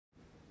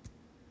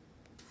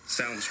Here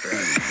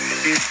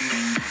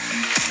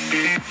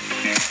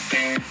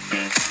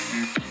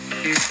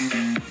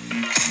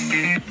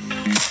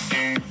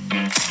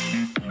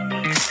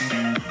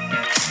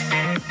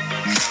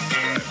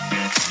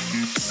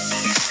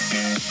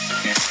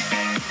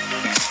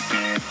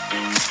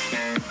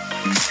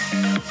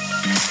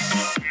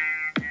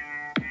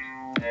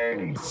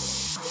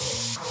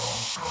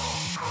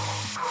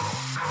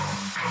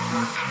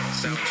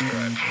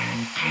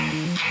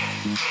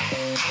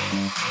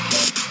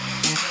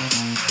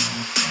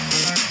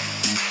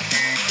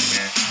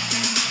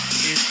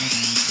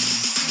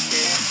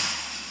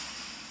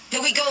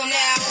we go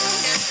now.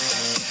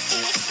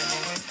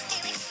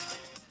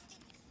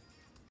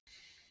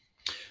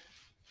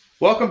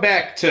 Welcome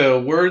back to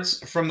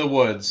Words from the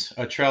Woods,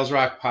 a Trails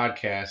Rock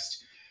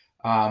podcast.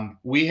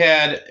 We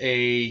had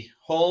a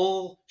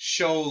whole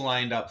show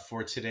lined up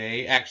for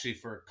today, actually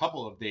for a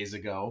couple of days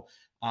ago.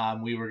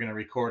 We were going to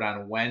record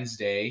on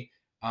Wednesday,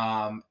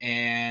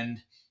 and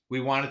we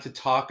wanted to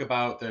talk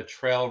about the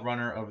Trail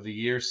Runner of the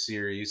Year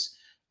series,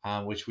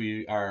 which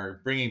we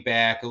are bringing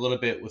back a little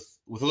bit with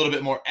a little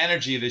bit more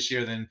energy this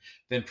year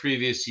than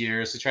previous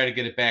years to try to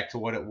get it back to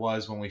what it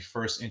was when we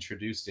first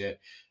introduced it.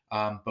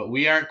 But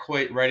we aren't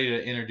quite ready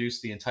to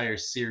introduce the entire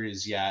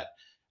series yet.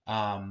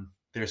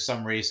 There's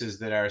some races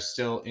that are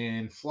still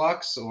in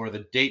flux, or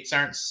the dates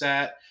aren't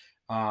set,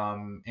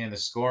 and the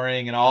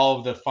scoring and all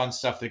of the fun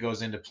stuff that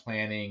goes into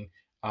planning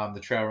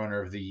the Trail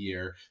Runner of the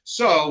Year.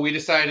 So we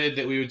decided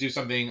that we would do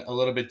something a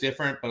little bit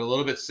different, but a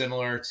little bit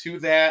similar to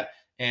that.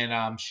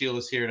 And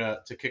Sheila's here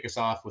to kick us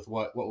off with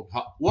what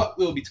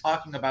we'll be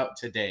talking about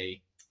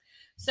today.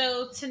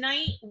 So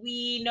tonight,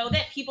 we know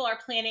that people are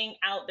planning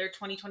out their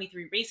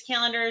 2023 race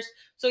calendars.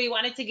 So we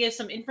wanted to give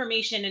some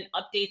information and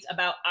updates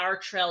about our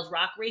Trails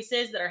Rock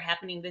races that are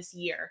happening this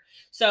year.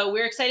 So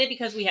we're excited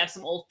because we have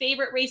some old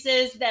favorite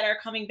races that are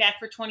coming back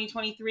for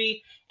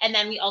 2023. And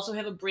then we also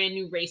have a brand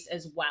new race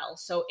as well.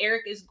 So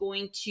Eric is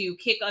going to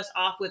kick us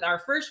off with our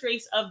first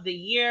race of the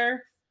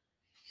year.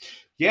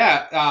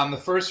 Yeah, the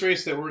first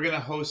race that we're going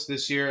to host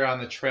this year on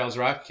the Trails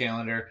Rock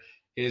calendar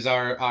is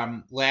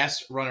our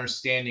last runner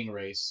standing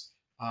race.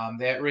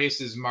 That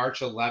race is March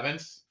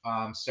 11th,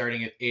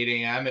 starting at 8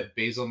 a.m. at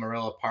Basil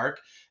Marilla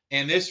Park.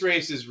 And this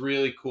race is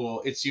really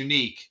cool. It's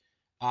unique.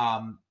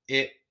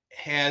 It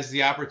has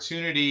the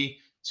opportunity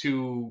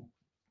to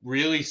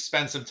really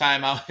spend some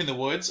time out in the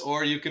woods,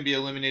 or you can be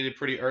eliminated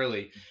pretty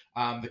early.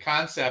 The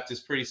concept is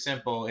pretty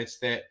simple. It's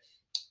that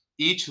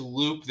each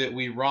loop that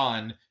we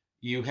run,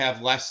 you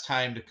have less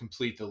time to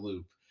complete the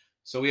loop.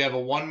 So we have a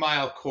 1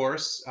 mile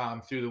course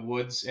through the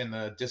woods in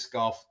the disc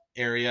golf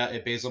area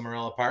at Basil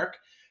Marilla Park.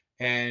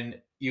 And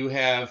you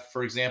have,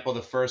 for example,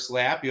 the first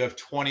lap, you have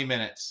 20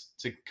 minutes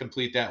to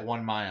complete that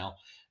 1 mile.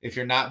 If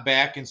you're not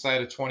back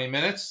inside of 20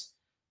 minutes,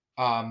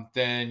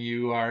 then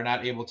you are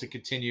not able to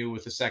continue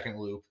with the second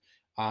loop.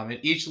 And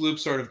each loop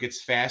sort of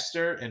gets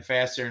faster and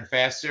faster and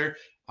faster,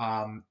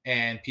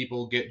 and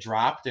people get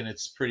dropped, and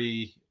it's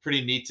pretty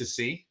neat to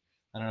see.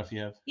 I don't know if you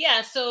have.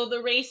 Yeah, so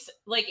the race,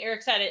 like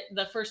Eric said,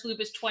 the first loop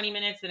is 20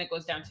 minutes, then it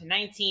goes down to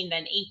 19,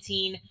 then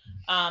 18.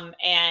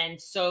 And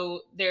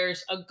so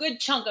there's a good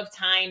chunk of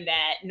time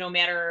that no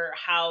matter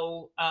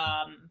how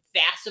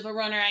fast of a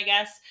runner, I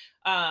guess,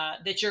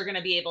 that you're going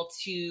to be able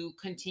to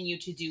continue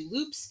to do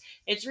loops.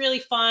 It's really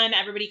fun.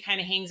 Everybody kind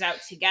of hangs out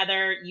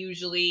together,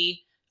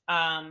 usually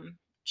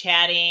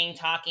chatting,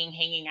 talking,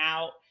 hanging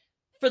out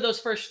for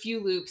those first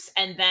few loops.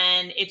 And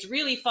then it's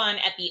really fun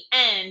at the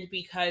end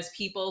because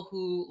people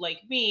who, like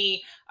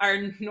me,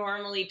 are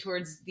normally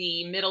towards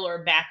the middle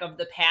or back of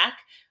the pack.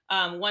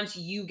 Once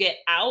you get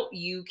out,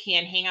 you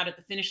can hang out at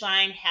the finish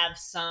line, have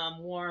some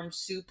warm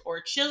soup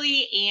or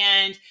chili,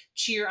 and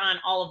cheer on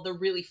all of the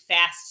really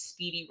fast,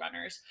 speedy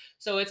runners.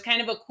 So it's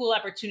kind of a cool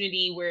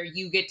opportunity where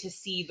you get to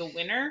see the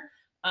winner.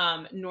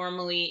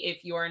 Normally,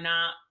 if you're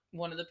not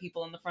one of the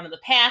people in the front of the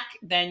pack,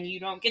 then you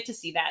don't get to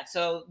see that.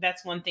 So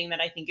that's one thing that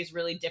I think is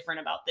really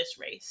different about this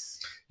race.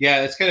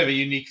 Yeah, it's kind of a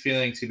unique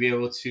feeling to be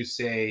able to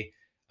say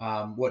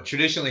what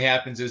traditionally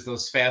happens is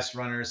those fast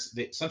runners,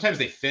 sometimes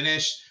they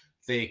finish,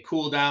 they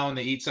cool down,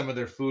 they eat some of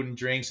their food and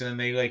drinks, and then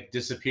they like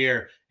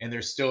disappear, and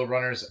there's still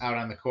runners out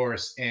on the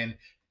course. And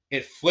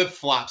it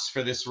flip-flops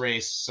for this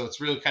race. So it's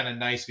really kind of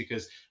nice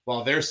because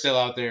while they're still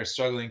out there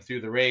struggling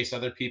through the race,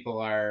 other people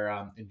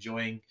are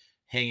enjoying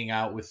hanging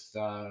out with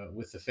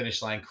the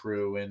finish line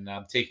crew and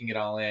taking it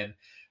all in.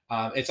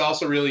 It's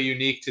also really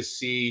unique to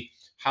see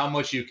how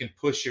much you can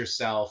push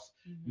yourself,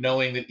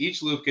 knowing that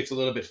each loop gets a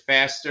little bit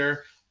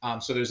faster.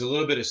 So there's a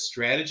little bit of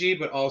strategy,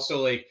 but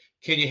also like,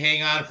 can you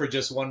hang on for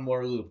just one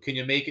more loop? Can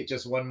you make it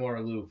just one more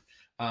loop?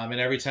 And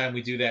every time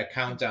we do that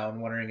countdown,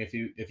 wondering if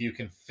you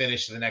can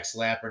finish the next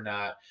lap or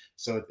not.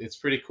 So it's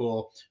pretty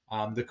cool.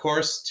 The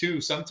course too,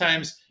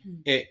 sometimes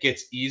it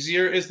gets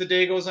easier as the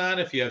day goes on.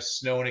 If you have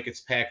snow and it gets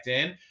packed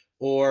in,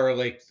 or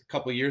like a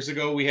couple of years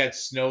ago, we had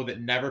snow that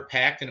never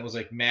packed and it was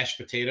like mashed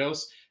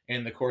potatoes,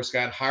 and the course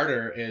got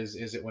harder as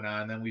it went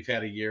on. Then we've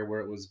had a year where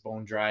it was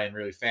bone dry and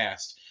really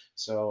fast.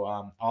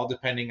 So all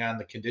depending on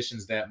the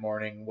conditions that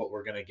morning, what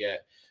we're going to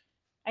get.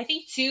 I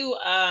think too,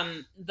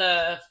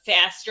 the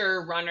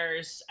faster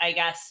runners, I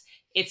guess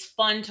it's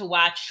fun to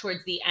watch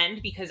towards the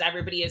end because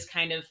everybody is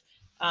kind of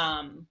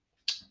um,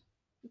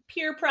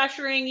 peer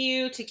pressuring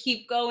you to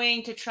keep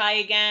going, to try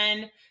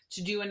again,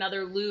 to do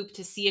another loop,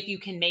 to see if you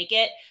can make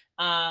it.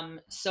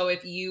 So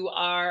if you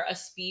are a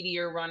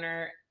speedier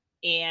runner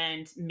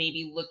and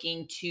maybe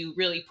looking to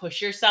really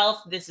push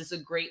yourself, this is a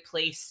great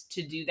place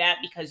to do that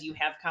because you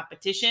have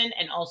competition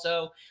and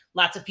also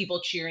lots of people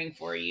cheering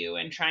for you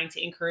and trying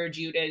to encourage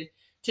you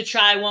to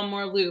try one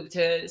more loop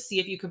to see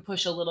if you can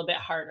push a little bit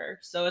harder.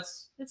 So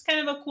it's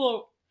kind of a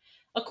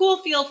cool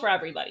feel for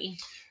everybody.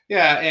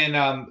 Yeah,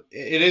 and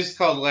it is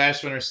called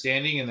last runner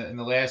standing, and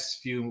the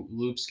last few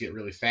loops get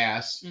really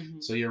fast.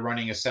 Mhm. So you're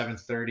running a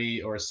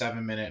 7:30 or a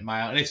 7-minute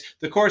mile, and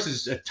the course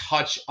is a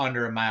touch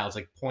under a mile. It's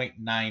like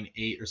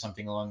 0.98 or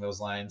something along those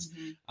lines,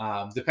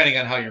 depending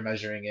on how you're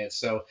measuring it.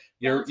 So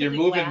you're Relatively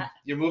moving flat.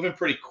 you're moving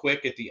pretty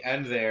quick at the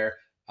end there,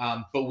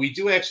 but we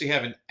do actually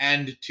have an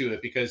end to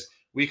it because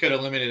we could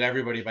have limited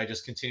everybody by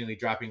just continually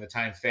dropping the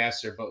time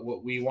faster. But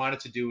what we wanted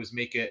to do was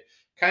make it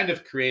kind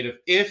of creative.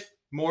 If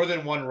more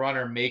than one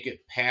runner make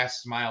it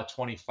past mile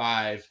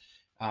 25,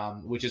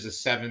 which is a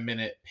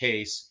 7-minute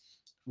pace,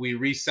 we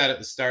reset at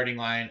the starting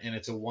line and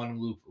it's a one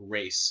loop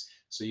race.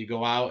 So you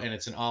go out and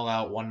it's an all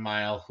out 1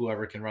 mile.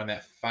 Whoever can run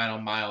that final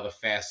mile the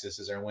fastest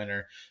is our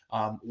winner.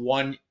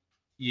 One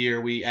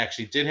year we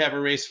actually did have a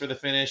race for the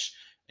finish.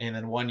 And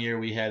then one year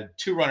we had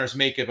 2 runners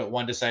make it, but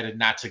one decided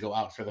not to go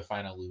out for the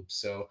final loop.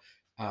 So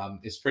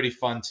it's pretty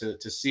fun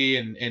to see.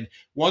 And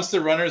once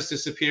the runners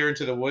disappear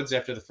into the woods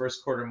after the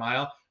first quarter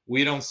mile,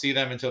 we don't see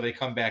them until they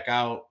come back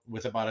out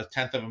with about a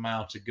 1/10 of a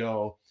mile to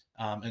go,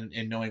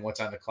 and knowing what's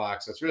on the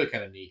clock. So it's really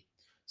kind of neat.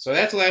 So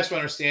that's the last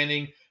runner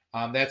standing.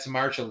 That's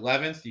March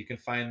 11th. You can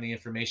find the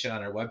information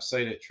on our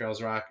website at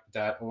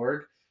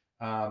trailsrock.org.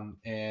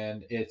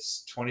 And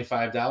it's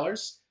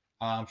 $25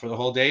 for the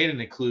whole day. And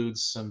it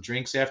includes some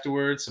drinks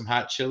afterwards, some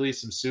hot chili,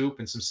 some soup,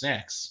 and some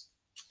snacks.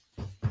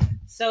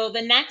 So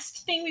the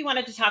next thing we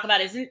wanted to talk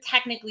about isn't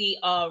technically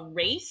a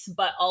race,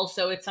 but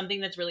also it's something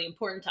that's really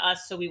important to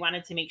us. So we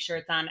wanted to make sure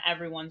it's on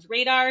everyone's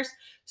radars.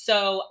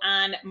 So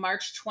on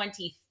March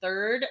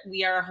 23rd,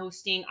 we are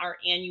hosting our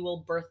annual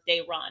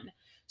birthday run.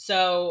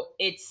 So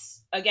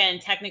it's, again,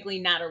 technically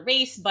not a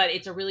race, but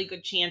it's a really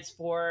good chance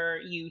for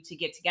you to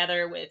get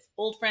together with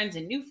old friends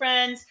and new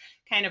friends,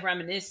 kind of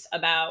reminisce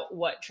about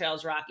what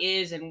Trails Rock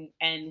is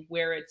and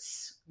where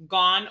it's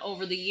gone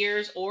over the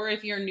years, or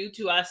if you're new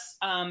to us,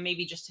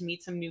 maybe just to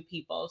meet some new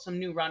people, some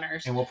new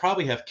runners. And we'll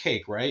probably have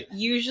cake, right?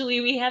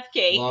 Usually we have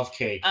cake. Love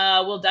cake.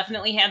 We'll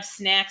definitely have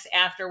snacks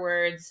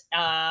afterwards.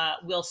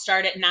 We'll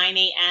start at 9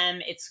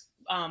 a.m.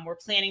 We're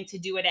planning to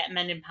do it at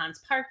Mendon Ponds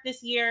Park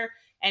this year,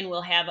 and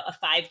we'll have a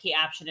 5K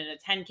option and a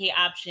 10K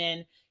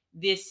option.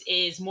 This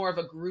is more of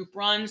a group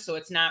run, so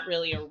it's not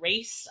really a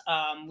race.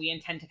 We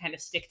intend to kind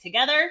of stick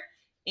together,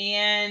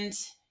 and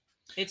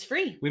it's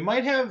free. We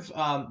might have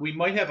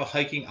a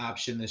hiking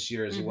option this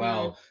year as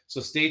well.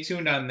 So stay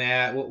tuned on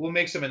that. We'll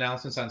make some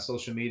announcements on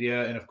social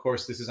media, and of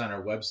course, this is on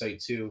our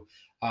website too.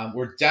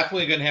 We're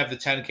definitely going to have the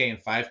 10K and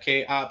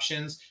 5K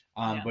options,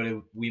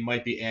 but we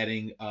might be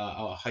adding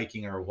a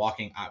hiking or a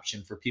walking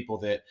option for people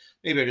that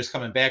maybe are just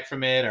coming back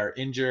from it, or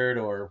injured,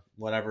 or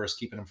whatever is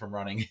keeping them from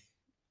running.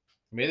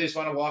 Maybe they just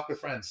want to walk with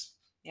friends.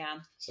 Yeah.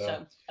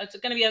 So it's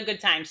going to be a good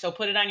time. So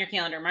put it on your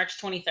calendar, March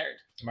 23rd.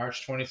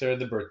 March 23rd,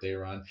 the birthday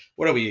run.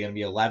 What are we going to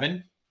be,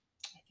 11?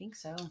 I think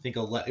so. I think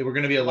we're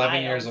going to be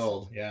 11 years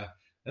old. Yeah.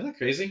 Isn't that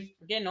crazy?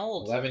 We're getting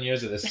old. 11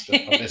 years of this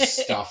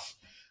stuff.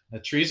 The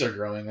trees are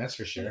growing, that's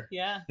for sure.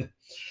 Yeah.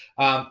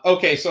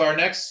 Okay, so our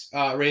next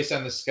race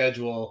on the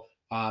schedule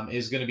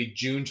is going to be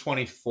June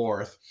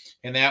 24th.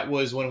 And that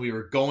was when we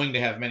were going to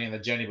have Many on the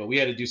Jenny, but we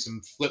had to do some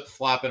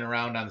flip-flopping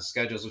around on the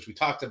schedules, which we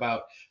talked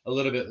about a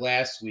little bit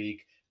last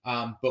week.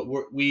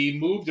 But we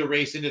moved a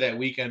race into that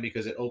weekend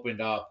because it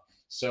opened up.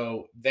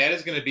 So that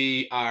is going to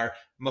be our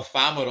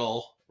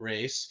Mafamidal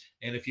race.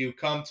 And if you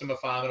come to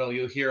Mafamidal,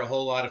 you'll hear a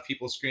whole lot of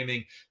people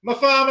screaming,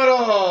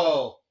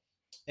 Mafamidal!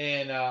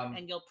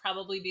 And you'll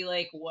probably be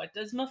like, what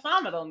does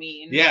Mafamidal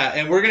mean? Yeah,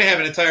 and we're going to have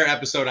an entire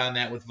episode on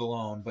that with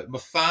Valone. But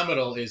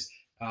Mafamidal is,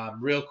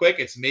 real quick,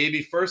 it's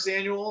maybe first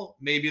annual,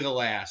 maybe the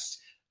last.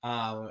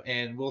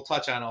 And we'll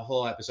touch on a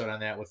whole episode on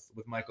that with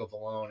Michael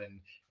Valone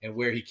and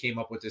where he came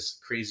up with this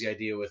crazy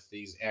idea with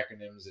these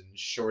acronyms and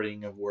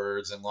shorting of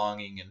words and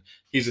longing. And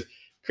he's a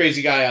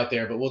crazy guy out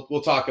there, but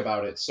we'll talk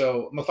about it.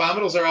 So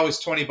Mafamidals are always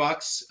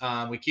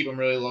 $20. We keep them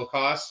really low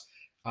cost.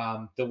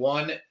 The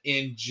one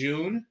in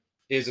June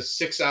is a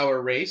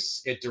 6-hour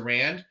race at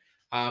Durand.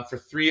 For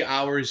 3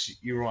 hours,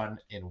 you run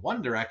in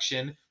one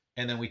direction,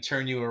 and then we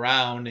turn you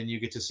around and you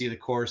get to see the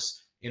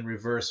course in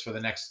reverse for the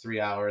next 3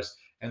 hours.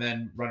 And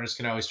then runners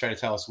can always try to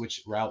tell us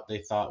which route they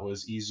thought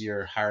was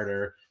easier,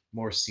 harder,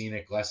 more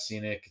scenic, less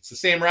scenic. It's the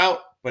same route,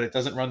 but it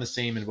doesn't run the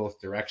same in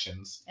both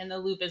directions. And the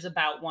loop is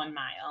about 1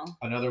 mile.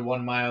 Another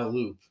 1 mile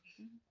loop.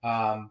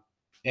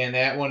 and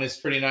that one is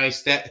pretty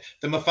nice. That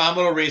the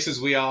Mafamito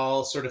races, we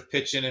all sort of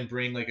pitch in and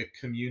bring like a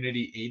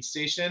community aid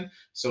station,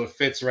 so it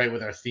fits right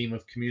with our theme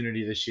of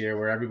community this year,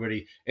 where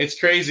everybody. It's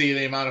crazy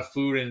the amount of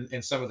food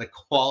and some of the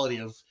quality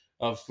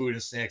of food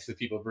and snacks that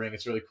people bring.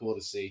 It's really cool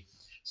to see.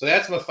 So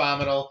that's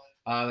Mafamito.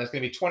 That's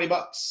going to be $20,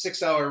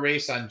 6-hour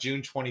race on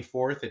June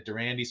 24th at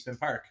Durand Spin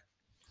Park.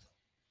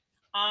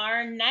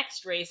 Our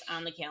next race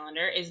on the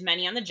calendar is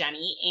Many on the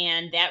Jenny,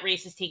 and that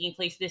race is taking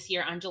place this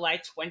year on July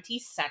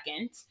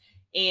 22nd,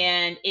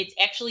 and it's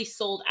actually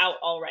sold out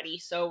already.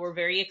 So we're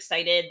very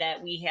excited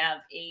that we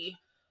have a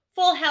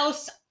full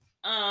house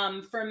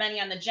for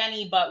Many on the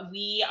Jenny, but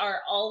we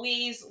are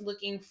always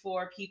looking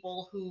for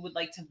people who would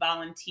like to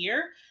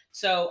volunteer.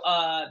 So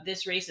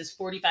this race is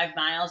 45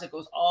 miles. It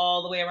goes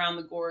all the way around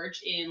the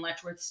gorge in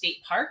Letchworth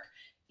State Park,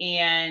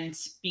 and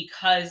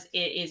because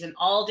it is an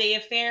all-day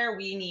affair,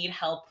 we need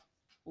help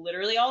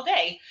literally all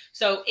day.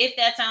 So if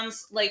that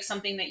sounds like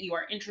something that you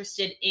are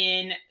interested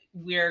in,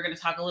 we're going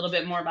to talk a little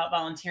bit more about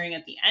volunteering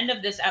at the end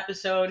of this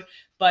episode,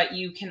 but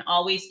you can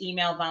always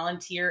email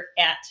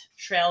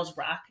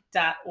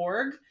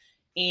volunteer@trailsrock.org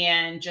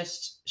and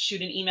just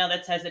shoot an email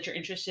that says that you're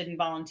interested in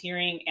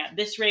volunteering at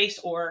this race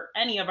or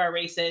any of our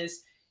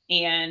races.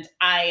 And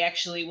I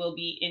actually will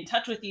be in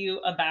touch with you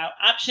about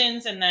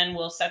options, and then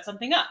we'll set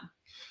something up.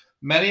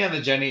 Many on the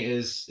Jenny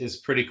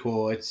is pretty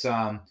cool. It's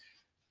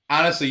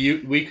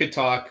honestly, we could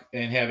talk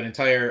and have an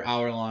entire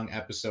hour-long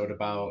episode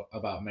about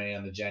Many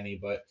on the Jenny,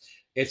 but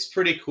it's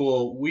pretty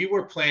cool. We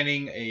were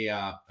planning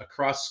a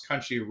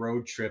cross-country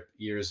road trip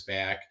years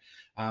back.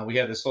 We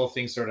had this whole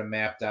thing sort of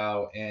mapped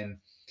out, and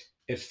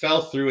it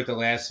fell through at the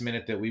last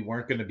minute that we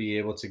weren't going to be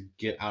able to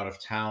get out of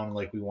town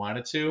like we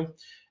wanted to,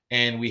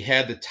 and we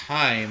had the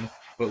time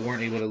but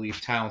weren't able to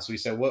leave town. So we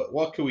said,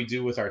 what could we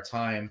do with our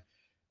time?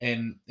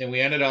 And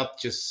we ended up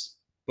just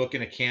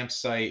booking a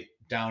campsite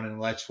down in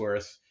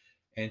Letchworth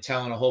and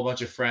telling a whole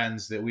bunch of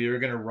friends that we were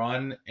going to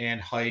run and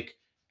hike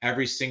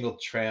every single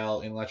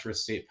trail in Letchworth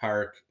State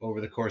Park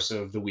over the course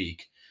of the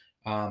week.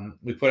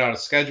 We put out a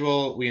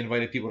schedule. We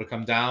invited people to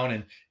come down,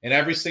 and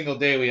every single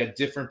day we had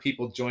different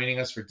people joining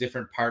us for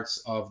different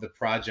parts of the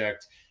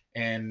project.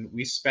 And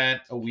we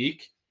spent a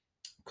week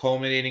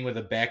culminating with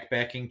a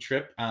backpacking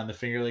trip on the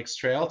Finger Lakes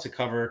Trail to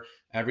cover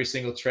every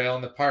single trail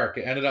in the park.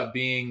 It ended up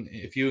being,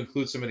 if you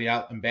include some of the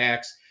out and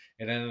backs,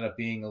 it ended up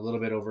being a little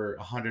bit over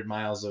 100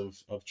 miles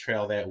of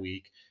trail that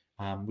week.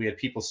 We had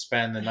people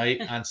spend the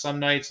night on some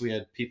nights. We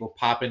had people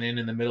popping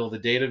in the middle of the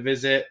day to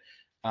visit.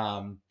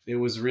 It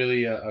was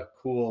really a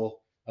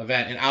cool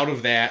event. And out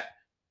of that,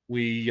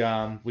 we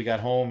got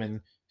home and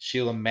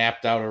Sheila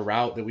mapped out a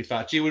route that we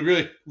thought, gee, it would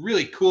really,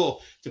 really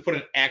cool to put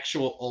an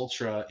actual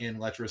ultra in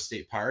Letchworth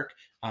State Park.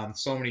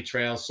 So many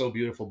trails, so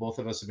beautiful. Both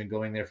of us have been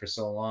going there for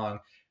so long.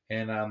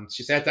 And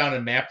she sat down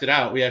and mapped it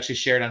out. We actually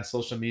shared on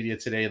social media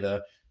today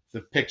the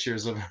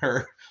pictures of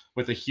her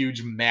with a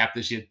huge map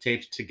that she had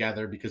taped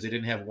together because they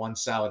didn't have one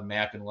solid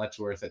map in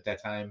Letchworth at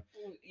that time.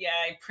 Yeah,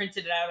 I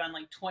printed it out on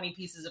like 20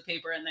 pieces of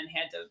paper and then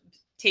had to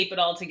tape it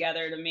all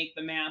together to make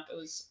the map. It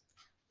was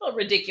a little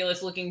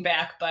ridiculous looking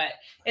back, but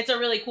it's a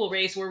really cool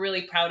race. We're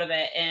really proud of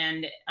it.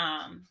 And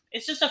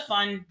it's just a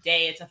fun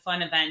day. It's a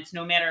fun event.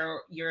 No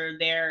matter you're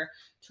there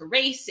to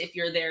race, if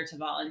you're there to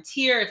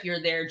volunteer, if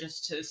you're there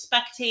just to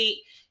spectate,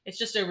 it's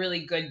just a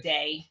really good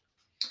day.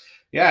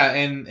 Yeah,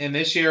 and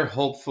this year,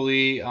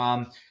 hopefully,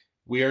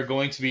 we are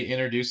going to be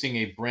introducing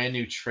a brand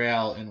new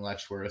trail in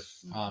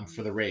Letchworth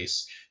for the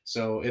race.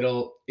 So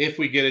if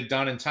we get it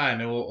done in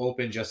time, it will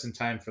open just in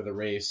time for the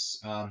race.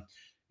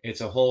 It's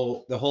the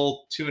whole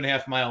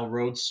 2.5 mile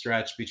road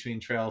stretch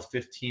between trail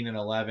 15 and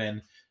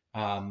 11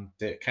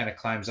 that kind of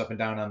climbs up and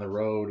down on the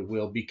road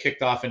will be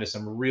kicked off into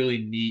some really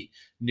neat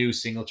new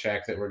single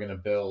track that we're going to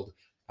build.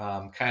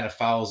 Kind of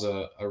follows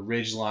a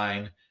ridge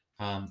line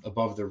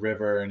above the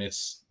river, and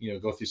it's,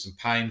 go through some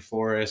pine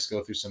forest,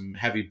 go through some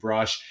heavy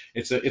brush.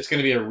 It's going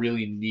to be a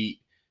really neat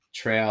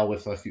trail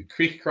with a few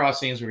creek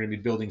crossings. We're going to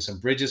be building some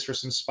bridges for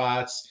some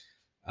spots.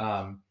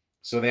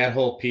 So that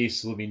whole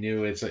piece will be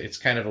new. It's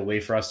kind of a way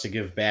for us to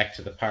give back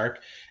to the park,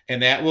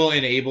 and that will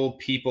enable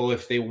people,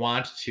 if they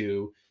want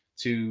to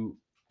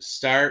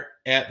start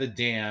at the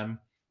dam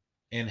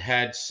and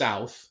head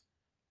south.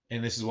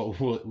 And this is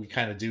what we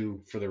kind of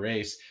do for the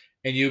race.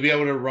 And you'll be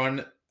able to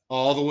run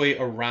all the way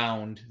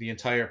around the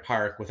entire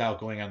park without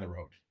going on the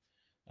road.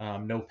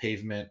 No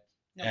pavement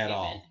at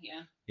all.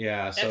 Yeah.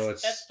 Yeah.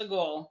 That's the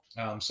goal.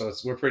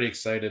 We're pretty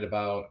excited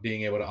about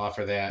being able to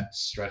offer that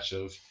stretch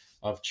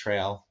of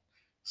trail.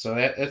 So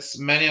that's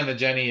Many on the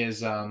Jenny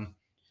is,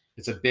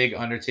 it's a big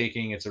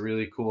undertaking. It's a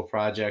really cool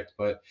project,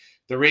 but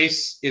the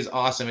race is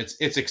awesome.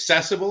 It's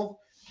accessible.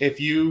 If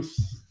you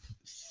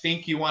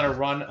think you want to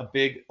run a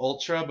big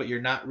ultra, but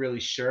you're not really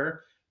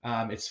sure,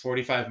 it's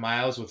 45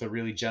 miles with a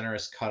really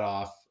generous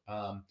cutoff.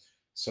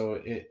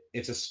 So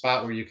it's a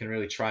spot where you can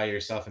really try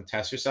yourself and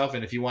test yourself.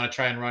 And if you want to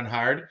try and run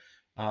hard,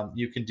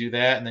 you can do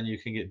that. And then you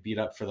can get beat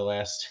up for the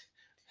last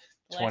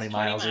 20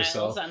 miles or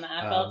so. On the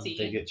FLT.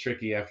 They get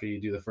tricky after you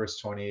do the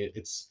first 20.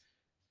 It's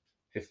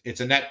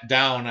a net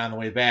down on the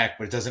way back,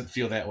 but it doesn't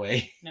feel that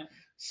way. No.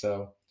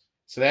 So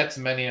So that's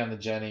many on the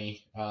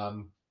Jenny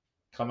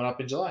coming up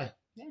in July.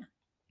 Yeah.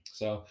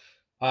 So,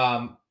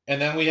 and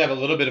then we have a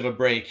little bit of a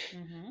break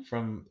Mhm.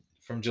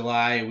 from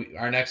July.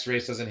 Our next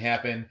race doesn't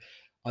happen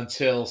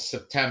until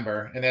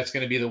September, and that's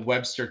going to be the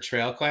Webster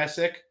Trail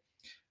Classic.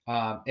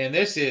 And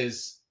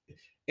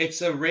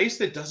it's a race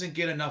that doesn't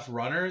get enough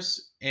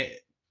runners,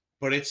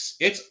 but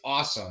it's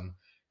awesome.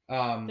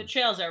 The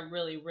trails are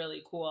really,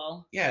 really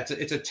cool. Yeah,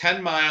 it's a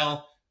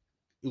 10-mile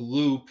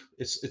loop.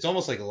 It's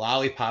almost like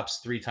lollipops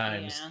 3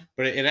 times, Yeah.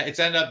 but it's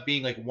ended up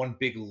being like one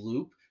big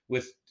loop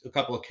with a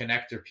couple of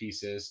connector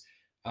pieces,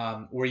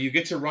 where you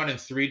get to run in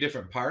 3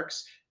 different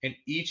parks, and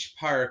each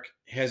park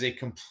has a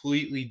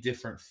completely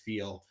different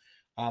feel.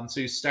 So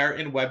you start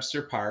in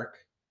Webster Park,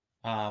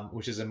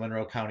 which is a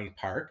Monroe County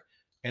park,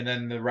 and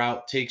then the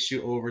route takes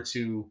you over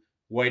to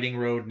Whiting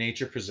Road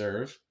Nature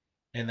Preserve,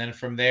 and then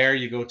from there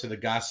you go to the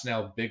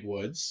Gosnell Big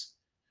Woods,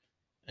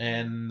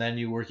 and then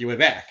you work your way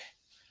back.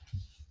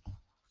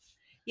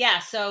 Yeah,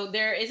 so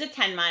there is a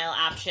 10-mile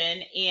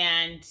option,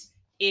 and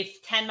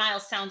if 10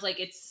 miles sounds like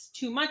it's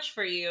too much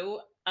for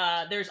you,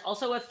 there's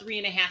also a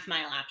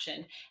 3.5-mile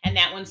option, and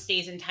that one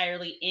stays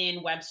entirely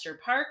in Webster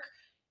Park.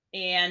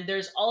 And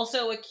there's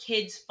also a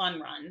kids fun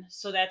run,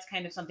 so that's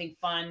kind of something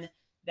fun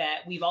that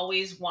we've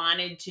always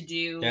wanted to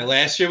do. Yeah,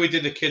 last year we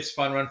did the kids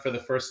fun run for the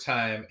first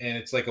time, and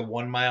it's like a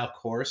 1-mile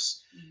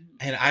course.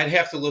 And I'd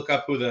have to look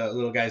up who the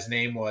little guy's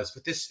name was,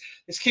 but this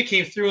kid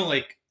came through in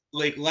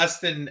like less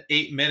than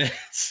 8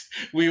 minutes.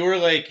 We were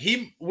like,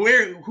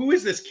 who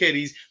is this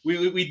kid?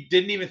 We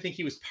didn't even think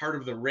he was part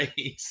of the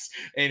race,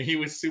 and he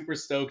was super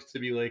stoked to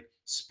be like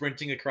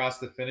sprinting across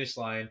the finish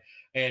line.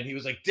 And he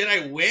was like, "Did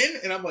I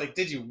win?" And I'm like,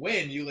 "Did you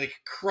win? You like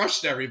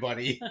crushed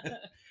everybody."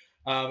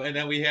 And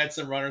then we had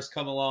some runners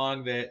come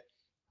along that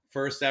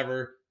first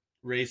ever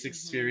race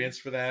experience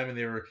for them, and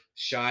they were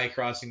shy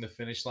crossing the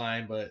finish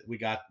line, but we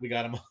got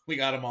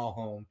them all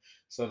home.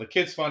 So the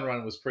kids fun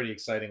run was pretty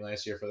exciting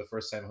last year for the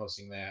first time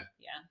hosting that.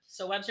 Yeah.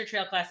 So Webster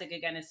Trail Classic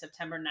again is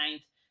September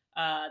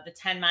 9th. The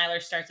 10-miler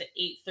starts at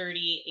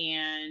 8:30,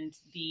 and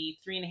the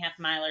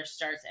 3.5-miler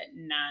starts at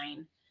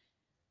 9.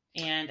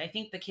 And I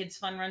think the kids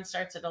fun run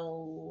starts at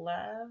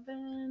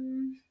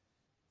 11.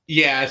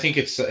 Yeah, I think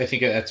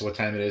that's what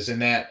time it is, and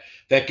that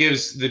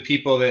gives the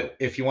people that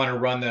if you want to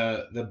run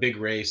the big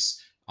race,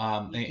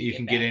 you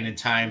can get in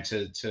time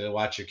to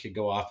watch your kid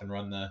go off and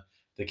run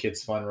the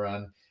kids fun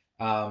run.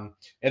 And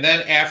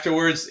then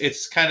afterwards,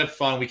 it's kind of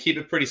fun. We keep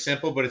it pretty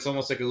simple, but it's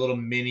almost like a little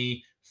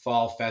mini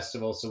fall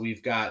festival. So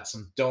we've got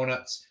some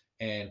donuts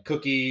and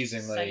cookies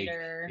and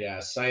cider.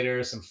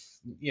 Cider. Some,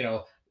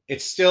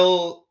 it's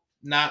still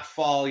not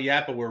fall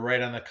yet, but we're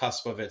right on the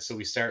cusp of it. So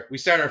we start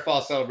our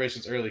fall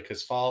celebrations early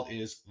because fall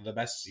is the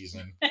best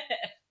season.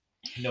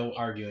 No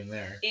arguing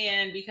there.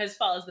 And because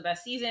fall is the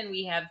best season,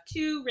 we have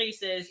 2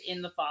 races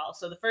in the fall.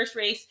 So the first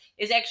race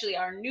is actually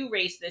our new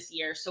race this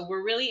year. So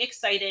we're really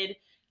excited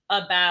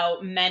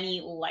about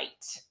Many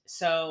Light.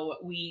 So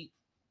we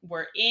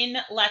were in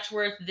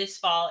Letchworth this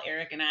fall,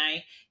 Eric and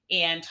I,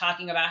 and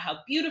talking about how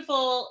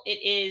beautiful it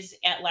is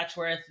at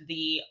Letchworth.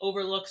 The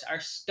overlooks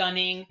are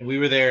stunning. And we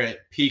were there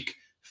at peak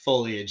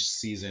foliage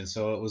season,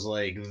 so it was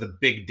like the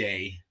big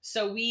day.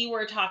 So we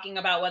were talking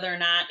about whether or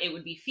not it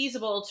would be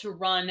feasible to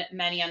run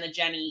Many on the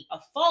Jenny, a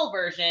fall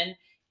version,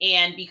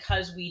 and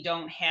because we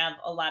don't have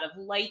a lot of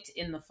light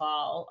in the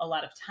fall, a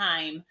lot of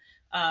time,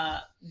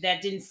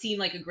 that didn't seem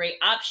like a great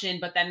option.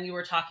 But then we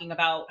were talking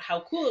about how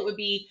cool it would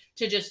be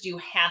to just do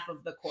half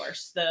of the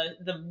course.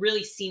 The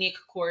really scenic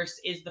course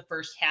is the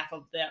first half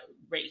of the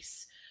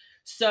race.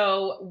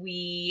 So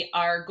we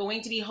are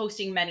going to be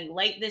hosting Many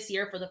Light this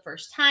year for the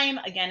first time.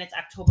 Again, it's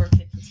October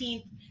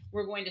 15th.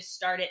 We're going to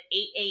start at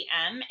 8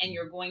 a.m. and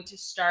you're going to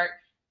start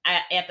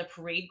at the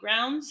parade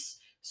grounds.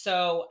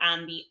 So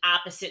on the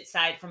opposite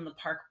side from the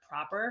park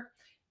proper.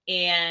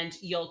 And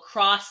you'll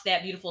cross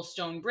that beautiful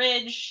stone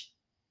bridge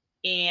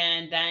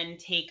and then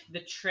take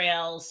the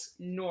trails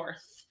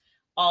north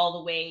all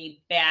the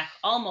way back,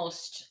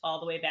 almost all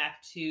the way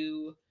back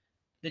to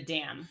the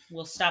dam.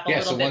 We'll stop a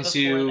little bit. So once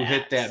you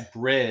hit that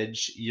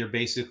bridge, you're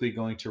basically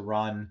going to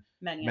run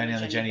Many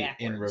on the Jenny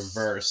in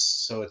reverse.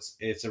 So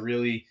it's a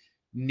really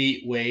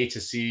neat way to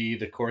see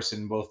the course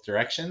in both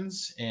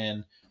directions.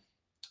 And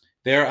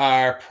there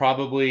are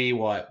probably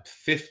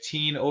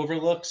 15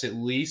 overlooks at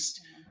least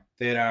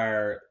that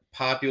are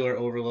popular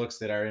overlooks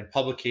that are in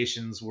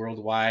publications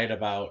worldwide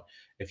about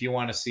if you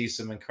want to see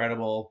some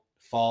incredible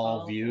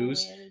fall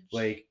views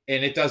foliage.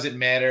 And it doesn't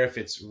matter if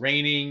it's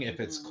raining, if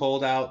it's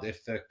cold out,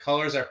 if the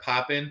colors are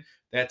popping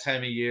that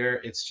time of year,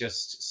 it's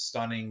just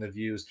stunning, the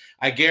views.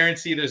 I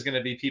guarantee there's going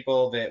to be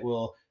people that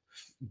will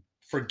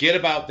forget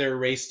about their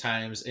race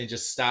times and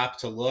just stop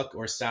to look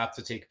or stop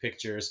to take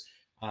pictures,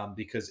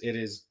 because it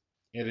is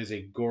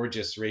a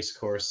gorgeous race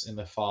course in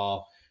the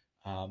fall.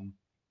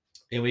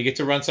 And we get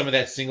to run some of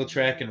that single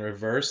track in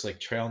reverse, like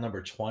trail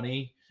number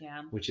 20,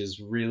 which is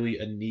really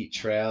a neat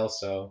trail.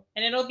 So,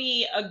 and that'll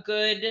be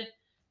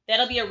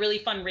a really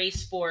fun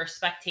race for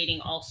spectating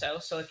also.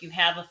 So if you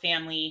have a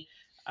family,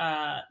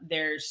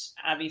 There's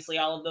obviously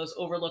all of those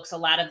overlooks. A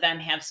lot of them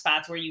have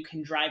spots where you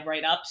can drive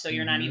right up, so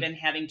you're not Mhm. even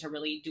having to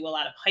really do a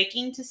lot of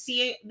hiking to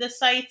see the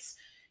sites.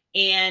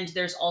 And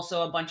there's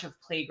also a bunch of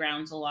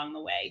playgrounds along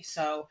the way.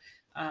 So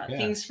Yeah.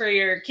 things for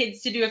your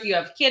kids to do if you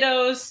have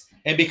kiddos.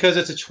 And because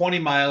it's a 20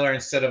 miler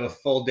instead of a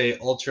full day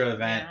ultra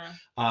event,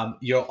 Yeah.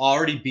 you'll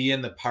already be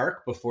in the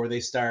park before they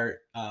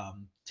start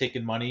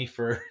taking money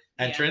for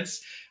Yeah.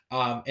 entrance.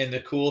 And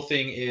the cool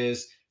thing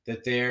is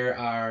that there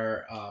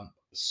are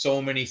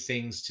so many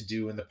things to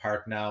do in the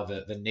park now.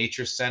 The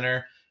nature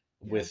center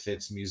with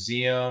its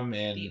museum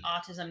and The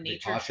Autism the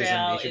Nature Autism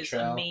Trail Nature is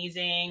Trail.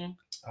 amazing.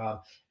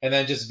 And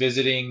then just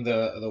visiting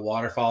the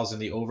waterfalls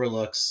and the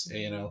overlooks,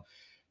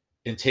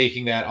 and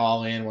taking that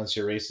all in once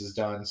your race is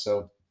done.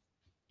 So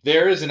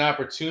there is an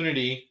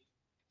opportunity,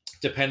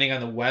 depending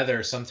on the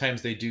weather.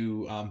 Sometimes they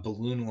do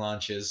balloon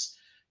launches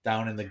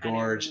down in the Hot air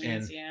gorge,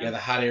 balloons, and yeah. the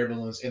hot air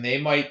balloons, and they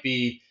might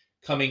be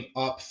coming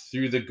up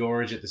through the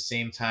gorge at the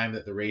same time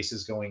that the race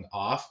is going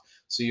off.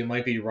 So you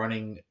might be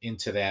running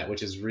into that,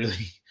 which is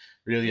really,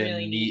 really a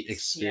Really neat neat,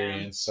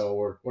 experience.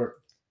 So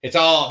that's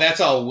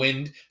all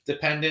wind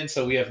dependent.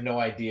 So we have no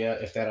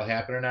idea if that'll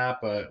happen or not,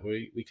 but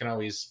we can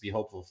always be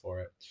hopeful for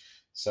it.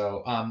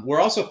 So we're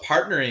also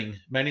partnering.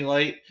 Many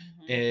Light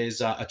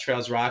is a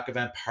Trails Rock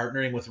event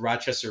partnering with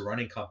Rochester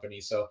Running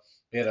Company. So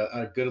we had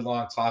a good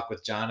long talk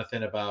with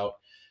Jonathan about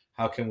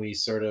how can we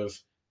sort of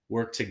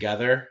work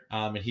together,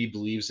 and he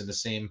believes in the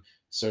same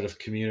sort of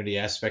community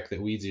aspect that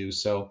we do.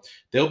 So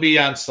they'll be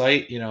on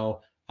site,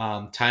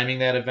 timing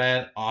that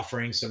event,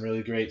 offering some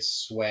really great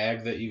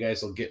swag that you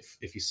guys will get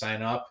if you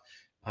sign up.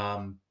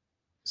 And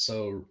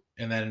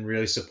then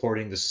really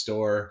supporting the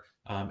store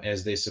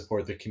as they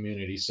support the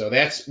community. So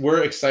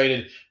we're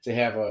excited to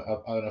have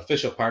an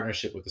official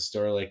partnership with the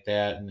store like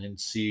that, and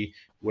see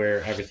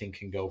where everything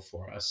can go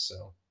for us.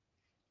 So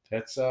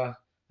that's a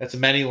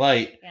Many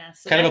Light, Yeah,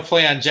 so kind of a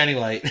play on Jenny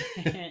Light.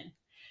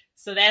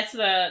 So that's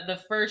the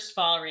first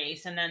fall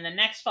race, and then the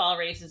next fall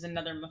race is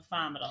another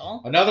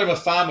Mafamidal. Another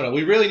Mafamidal.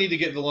 We really need to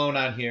get Valone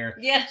on here,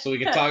 Yeah, so we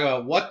can talk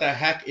about what the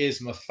heck is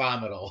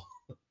Mafamidal.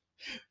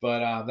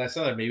 But that's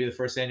maybe the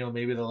first annual,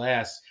 maybe the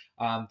last.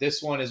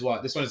 This one is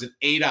what? This one is an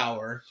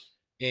 8-hour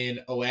in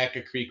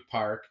Oatka Creek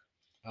Park.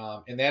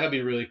 And that'll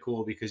be really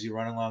cool because you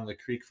run along the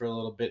creek for a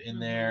little bit in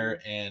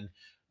there, and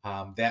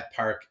that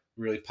park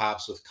really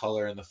pops with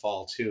color in the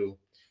fall too.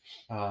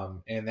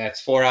 And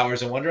that's 4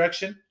 hours in one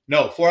direction.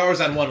 No, 4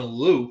 hours on one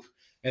loop,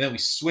 and then we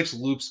switch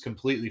loops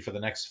completely for the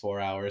next 4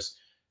 hours.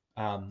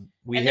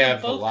 We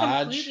have the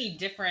lodge. Completely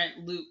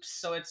different loops,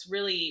 so it's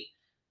really,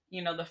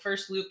 the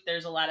first loop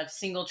there's a lot of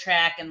single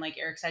track, and like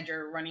Eric said,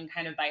 you're running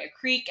kind of by a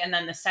creek, and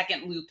then the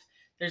second loop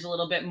there's a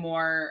little bit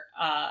more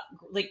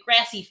like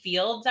grassy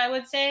fields, I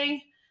would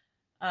say.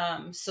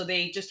 So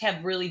they just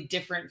have really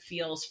different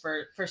feels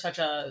for such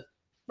a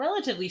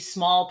relatively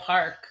small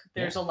park.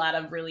 There's a lot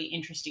of really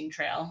interesting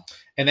trail.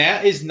 And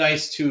that is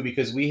nice too,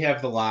 because we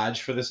have the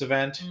lodge for this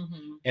event,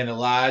 and the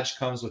lodge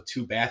comes with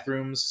 2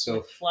 bathrooms. So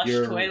with flush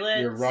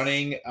toilets. You're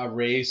running a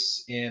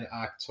race in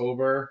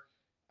October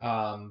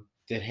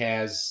that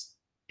has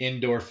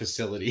indoor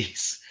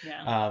facilities.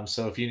 Yeah.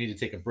 So if you need to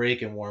take a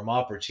break and warm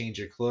up or change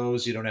your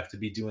clothes, you don't have to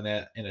be doing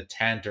that in a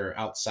tent or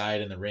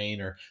outside in the rain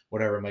or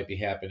whatever might be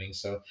happening.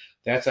 So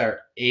that's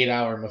our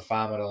 8-hour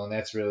Mafamidal, and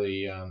that's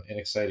really an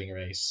exciting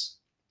race.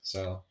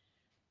 So.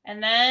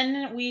 And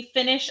then we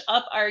finish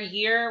up our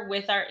year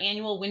with our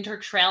annual Winter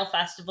Trail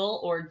Festival,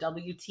 or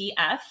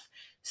WTF.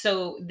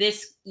 So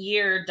this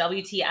year,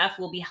 WTF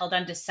will be held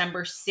on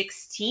December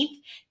 16th,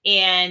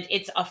 and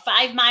it's a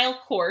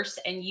 5-mile course,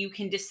 and you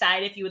can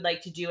decide if you would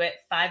like to do it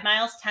 5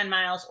 miles, 10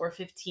 miles, or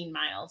 15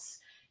 miles.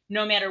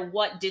 No matter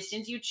what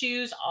distance you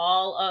choose,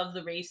 all of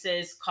the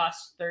races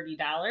cost $30.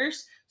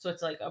 So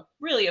it's like a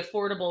really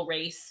affordable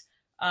race.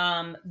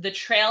 The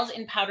trails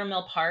in Powder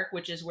Mill Park,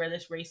 which is where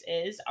this race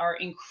is, are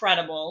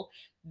incredible.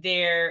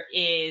 There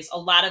is a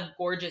lot of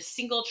gorgeous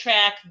single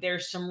track.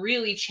 There's some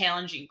really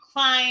challenging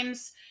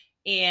climbs,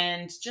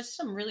 and just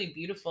some really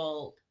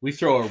beautiful. We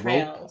throw a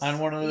trails. rope on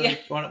one of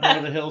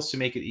the hills to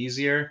make it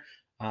easier.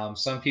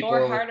 Some people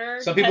or harder.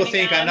 Some people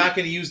think I'm not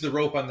going to use the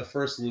rope on the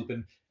first loop,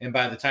 and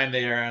by the time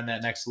they are on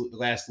that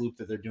last loop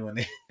that they're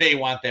doing, they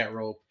want that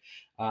rope.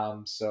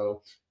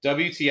 So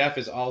WTF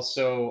is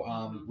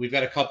also we've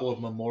got a couple of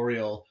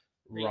memorial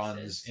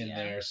runs in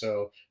there.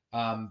 So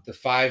the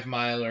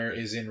 5-miler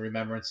is in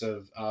remembrance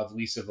of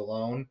Lisa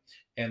Valone,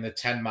 and the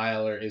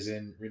 10-miler is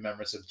in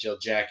remembrance of Jill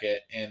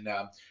Jacket. And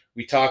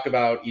we talk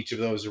about each of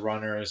those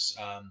runners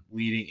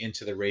leading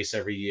into the race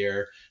every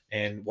year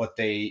and what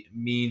they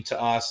meant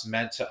to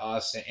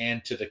us,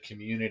 and to the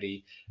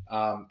community.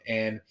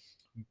 And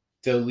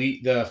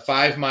the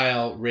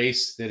 5-mile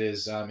race that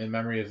is in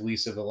memory of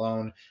Lisa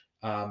Valone,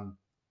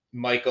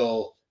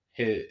 Michael,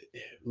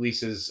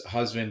 Lisa's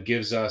husband,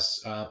 gives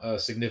us a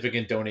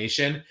significant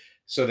donation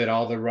so that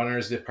all the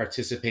runners that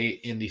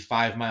participate in the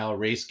 5-mile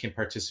race can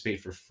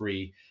participate for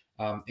free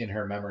in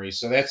her memory.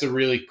 So that's a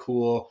really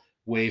cool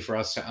way for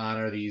us to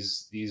honor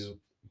these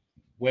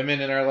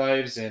women in our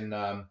lives and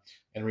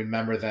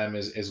remember them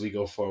as we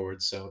go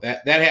forward. So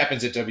that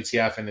happens at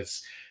WTF, and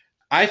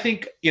I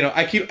think,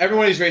 I keep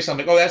everybody's race. I'm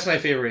like, oh, that's my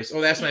favorite race.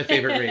 Oh, that's my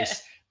favorite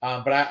race.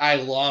 But I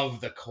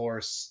love the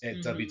course at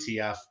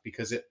WTF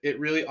because it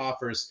really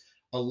offers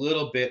a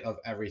little bit of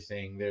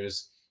everything.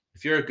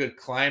 If you're a good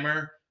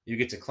climber, you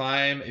get to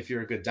climb. If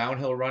you're a good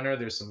downhill runner,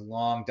 there's some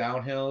long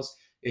downhills.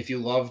 If you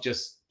love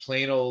just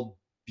plain old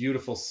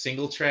beautiful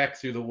single track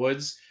through the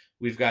woods,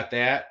 we've got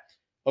that.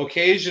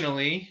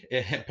 Occasionally,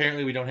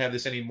 apparently we don't have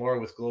this anymore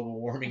with global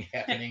warming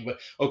happening, but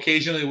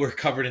occasionally we're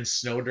covered in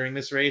snow during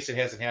this race. It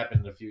hasn't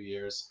happened in a few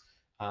years.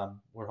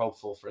 We're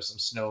hopeful for some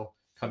snow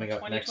coming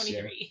up next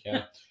year.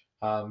 Yeah.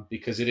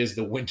 Because it is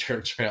the Winter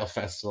Trail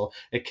Festival.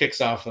 It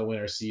kicks off the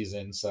winter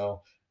season.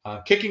 So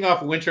kicking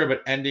off winter,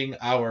 but ending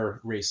our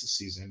race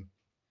season.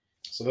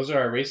 So those are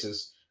our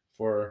races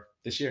for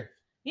this year.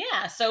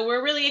 Yeah, so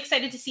we're really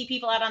excited to see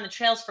people out on the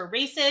trails for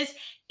races.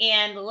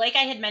 And like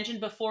I had mentioned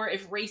before,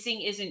 if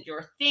racing isn't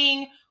your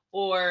thing,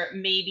 or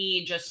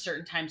maybe just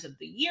certain times of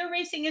the year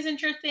racing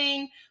isn't your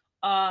thing,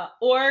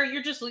 or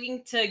you're just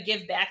looking to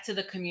give back to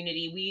the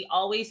community, we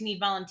always need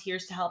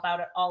volunteers to help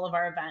out at all of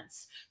our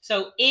events.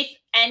 So if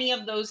any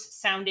of those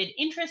sounded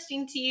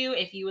interesting to you,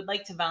 if you would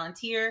like to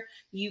volunteer,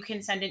 you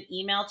can send an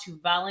email to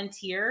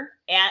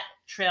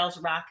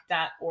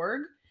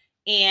volunteer@trailsrock.org.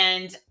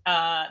 And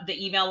the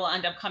email will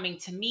end up coming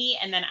to me,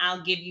 and then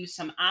I'll give you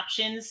some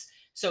options.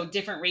 So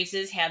different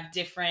races have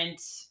different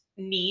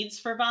needs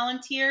for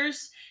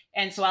volunteers.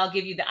 And so I'll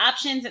give you the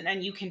options, and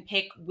then you can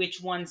pick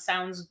which one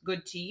sounds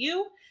good to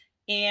you.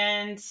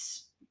 And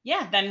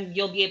yeah, then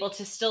you'll be able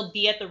to still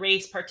be at the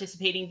race,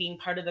 participating, being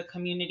part of the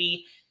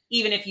community,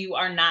 even if you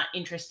are not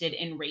interested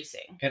in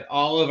racing. And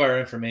all of our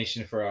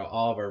information for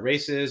all of our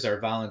races, our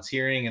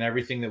volunteering, and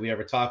everything that we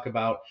ever talk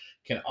about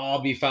can all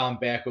be found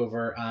back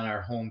over on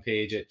our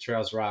homepage at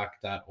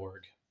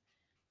trailsrock.org.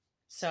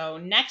 So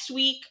next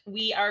week,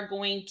 we are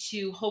going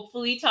to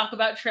hopefully talk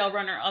about Trail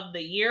Runner of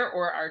the Year,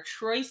 or our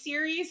Troy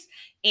series,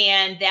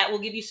 and that will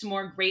give you some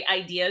more great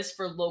ideas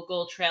for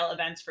local trail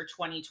events for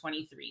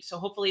 2023. So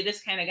hopefully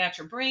this kind of got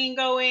your brain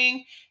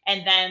going.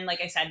 And then,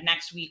 like I said,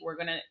 next week, we're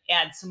going to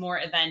add some more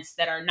events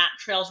that are not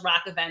Trails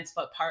Rock events,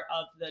 but part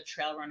of the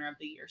Trail Runner of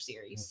the Year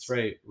series. That's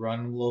right.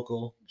 Run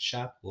local,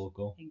 shop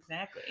local.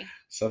 Exactly.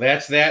 So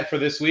that's that for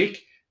this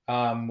week.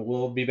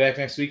 We'll be back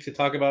next week to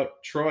talk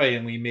about Troy,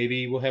 and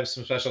we'll have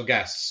some special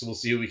guests. So we'll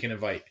see who we can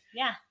invite.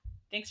 Yeah.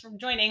 Thanks for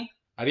joining.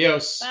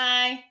 Adios.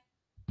 Bye.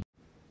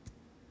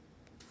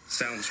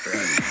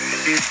 Soundstripe.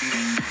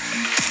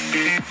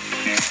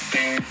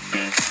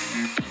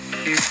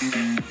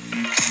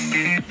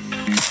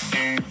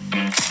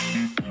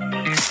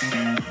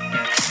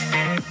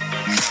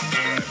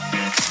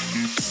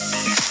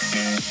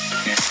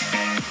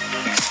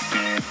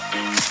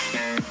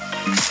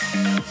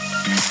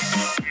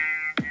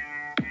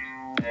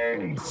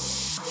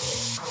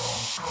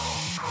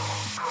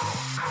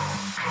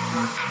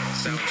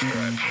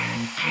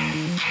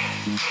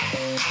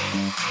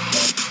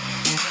 Soundstripe.